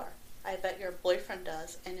they are. I bet your boyfriend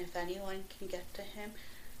does, and if anyone can get to him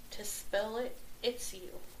to spill it, it's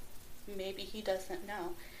you. Maybe he doesn't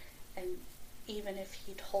know, and even if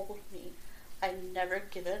he told me, I'd never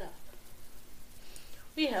give it up.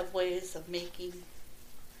 We have ways of making...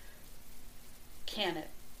 Can it,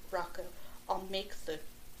 Rocco? I'll make the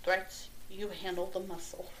threats, you handle the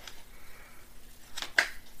muscle.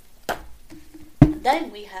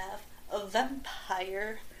 Then we have a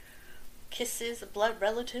vampire kisses blood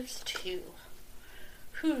relatives too.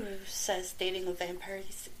 Who says dating a vampire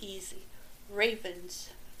is easy?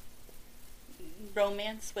 Raven's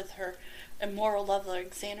romance with her immoral lover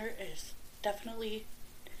Alexander is definitely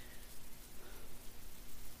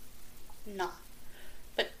not.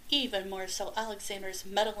 But even more so, Alexander's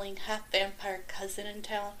meddling half-vampire cousin in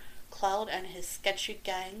town, Cloud, and his sketchy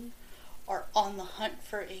gang are on the hunt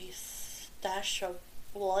for a stash of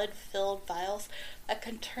blood-filled vials that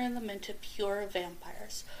can turn them into pure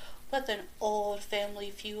vampires. With an old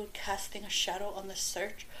family feud casting a shadow on the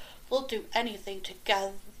search, we'll do anything to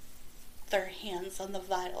gather their hands on the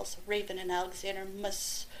vials, Raven and Alexander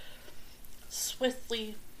must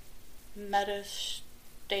swiftly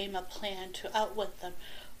metastem a plan to outwit them.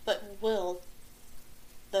 But will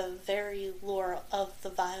the very lure of the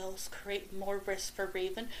vials create more risk for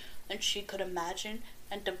Raven than she could imagine,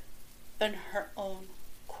 and deepen her own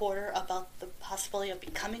quarter about the possibility of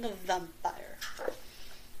becoming a vampire?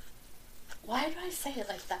 Why do I say it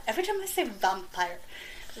like that? Every time I say vampire,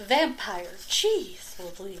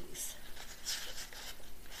 jeez Louise.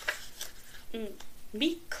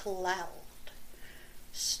 Meet Cloud.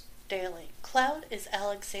 Sterling. Cloud is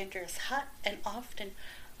Alexander's hot and often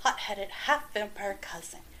hot-headed half-vampire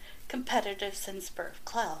cousin. Competitive since birth,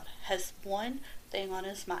 Cloud has one thing on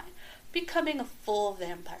his mind: becoming a full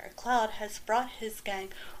vampire. Cloud has brought his gang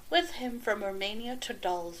with him from Romania to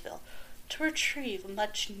Dollsville to retrieve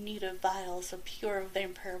much-needed vials of pure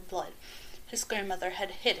vampire blood his grandmother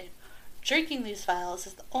had hidden. Drinking these vials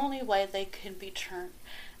is the only way they can be turned,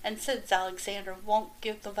 and since Alexander won't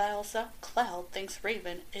give the vials up, Cloud thinks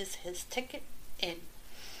Raven is his ticket in.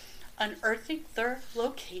 Unearthing their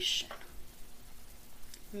location.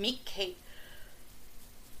 Meet Kate.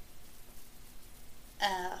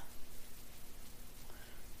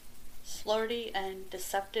 Slurdy and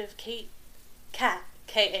deceptive Cat,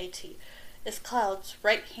 K-A-T, is Cloud's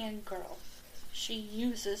right-hand girl. She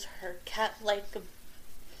uses her cat-like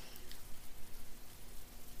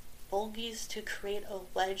bulgies to create a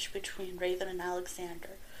wedge between Raven and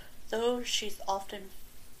Alexander, though she's often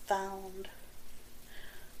found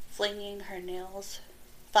filing her nails.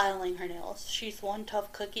 She's one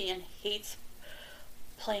tough cookie and hates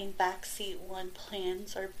playing backseat when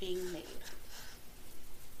plans are being made.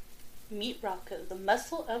 Meet Rocco, the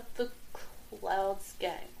muscle of the Clouds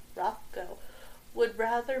gang. Rocco would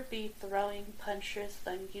rather be throwing punches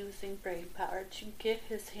than using brain power to get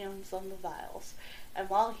his hands on the vials, and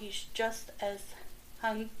while he's just as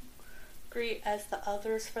hungry as the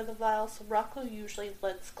others for the vials, Rocco usually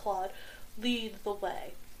lets Claude lead the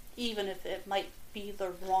way, even if it might be the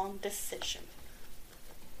wrong decision.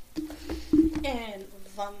 In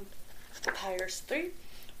Vampires 3,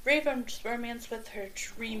 Raven's romance with her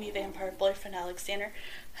dreamy vampire boyfriend Alexander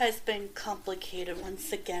has been complicated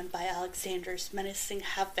once again by Alexander's menacing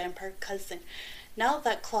half-vampire cousin. Now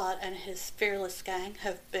that Claude and his fearless gang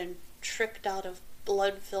have been tricked out of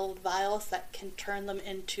blood-filled vials that can turn them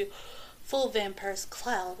into full vampires,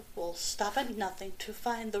 Cloud will stop at nothing to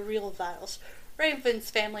find the real vials. Raven's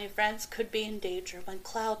family and friends could be in danger when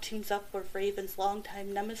Cloud teams up with Raven's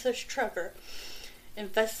longtime nemesis Trevor.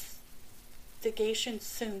 Investigations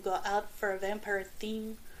soon go out for a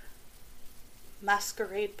vampire-themed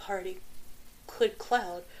masquerade party. Could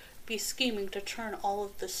Cloud be scheming to turn all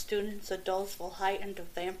of the students of Dollsville High into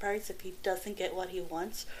vampires if he doesn't get what he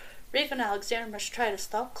wants? Raven and Alexander must try to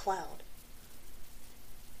stop Cloud.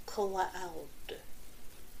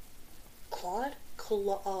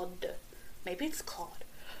 Maybe it's Claude.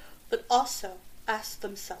 But also ask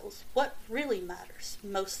themselves what really matters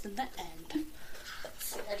most in the end. Let's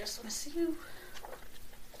see, I just want to see you.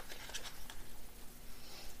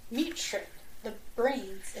 Meet Trip, the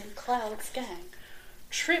brains in Cloud's gang.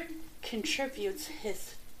 Trip contributes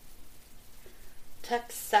his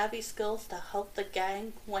tech-savvy skills to help the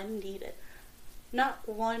gang when needed. Not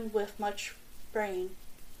one with much brawn,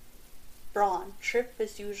 Trip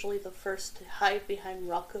is usually the first to hide behind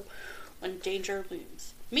Rocco when danger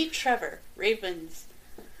looms. Meet Trevor, Raven's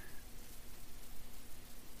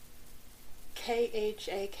Khaki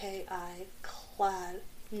clad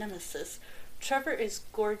nemesis. Trevor is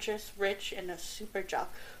gorgeous, rich, and a super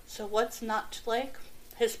jock. So what's not to like?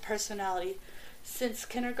 His personality. Since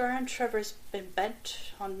kindergarten, Trevor's been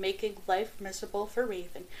bent on making life miserable for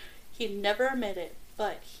Raven. He'd never admit it,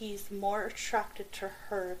 but he's more attracted to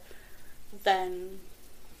her than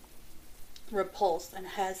repulsed and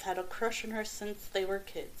has had a crush on her since they were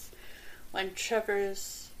kids. When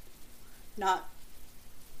Trevor's not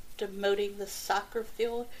demoting the soccer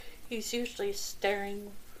field, he's usually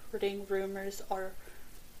spreading rumors or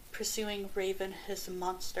pursuing Raven, his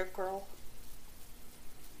monster girl.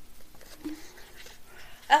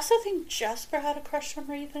 I also think Jasper had a crush on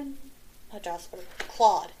Raven. Not Jasper.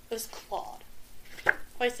 Claude. It was Claude.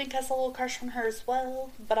 Who I think has a little crush on her as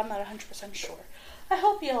well, but I'm not 100% sure. I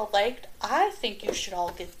hope you all liked. I think you should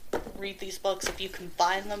all read these books if you can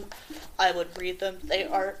find them. I would read them. They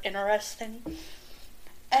are interesting.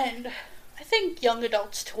 And I think young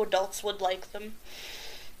adults to adults would like them.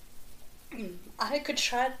 I could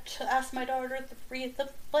try to ask my daughter to read them,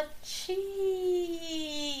 but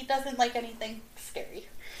she doesn't like anything scary.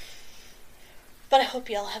 But I hope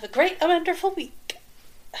you all have a great and wonderful week.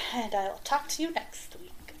 And I'll talk to you next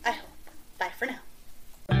week. I hope. Bye for now.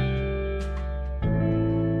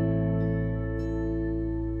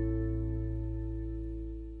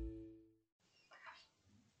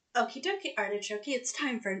 Okie dokie, Artichoke, it's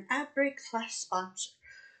time for an ad break / sponsor.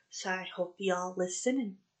 So I hope y'all listen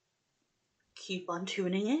and keep on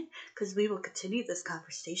tuning in, because we will continue this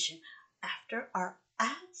conversation after our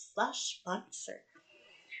ad / sponsor.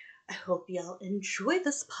 I hope y'all enjoy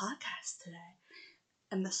this podcast today,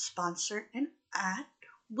 and the sponsor and ad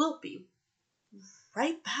will be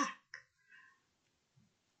right back.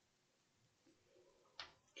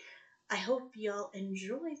 I hope y'all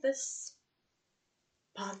enjoy this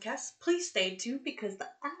podcast. Please stay tuned, because the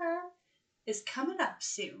ad is coming up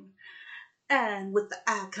soon. And with the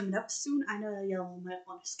ad coming up soon, I know y'all might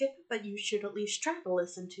want to skip it, but you should at least try to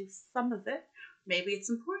listen to some of it. Maybe it's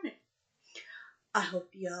important. I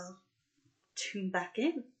hope y'all tune back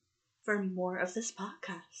in for more of this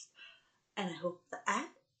podcast. And I hope the ad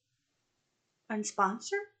and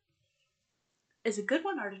sponsor is a good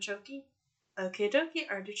one, Artichoke. Okie dokie,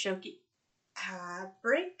 Artichoke. Ad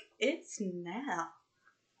break, it's now.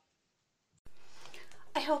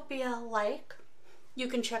 I hope y'all like. You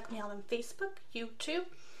can check me out on Facebook, YouTube,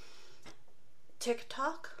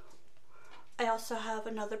 TikTok. I also have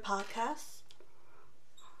another podcast.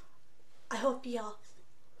 I hope y'all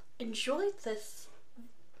enjoyed this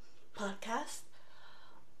podcast.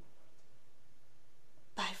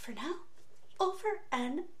 Bye for now. Over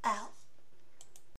and out.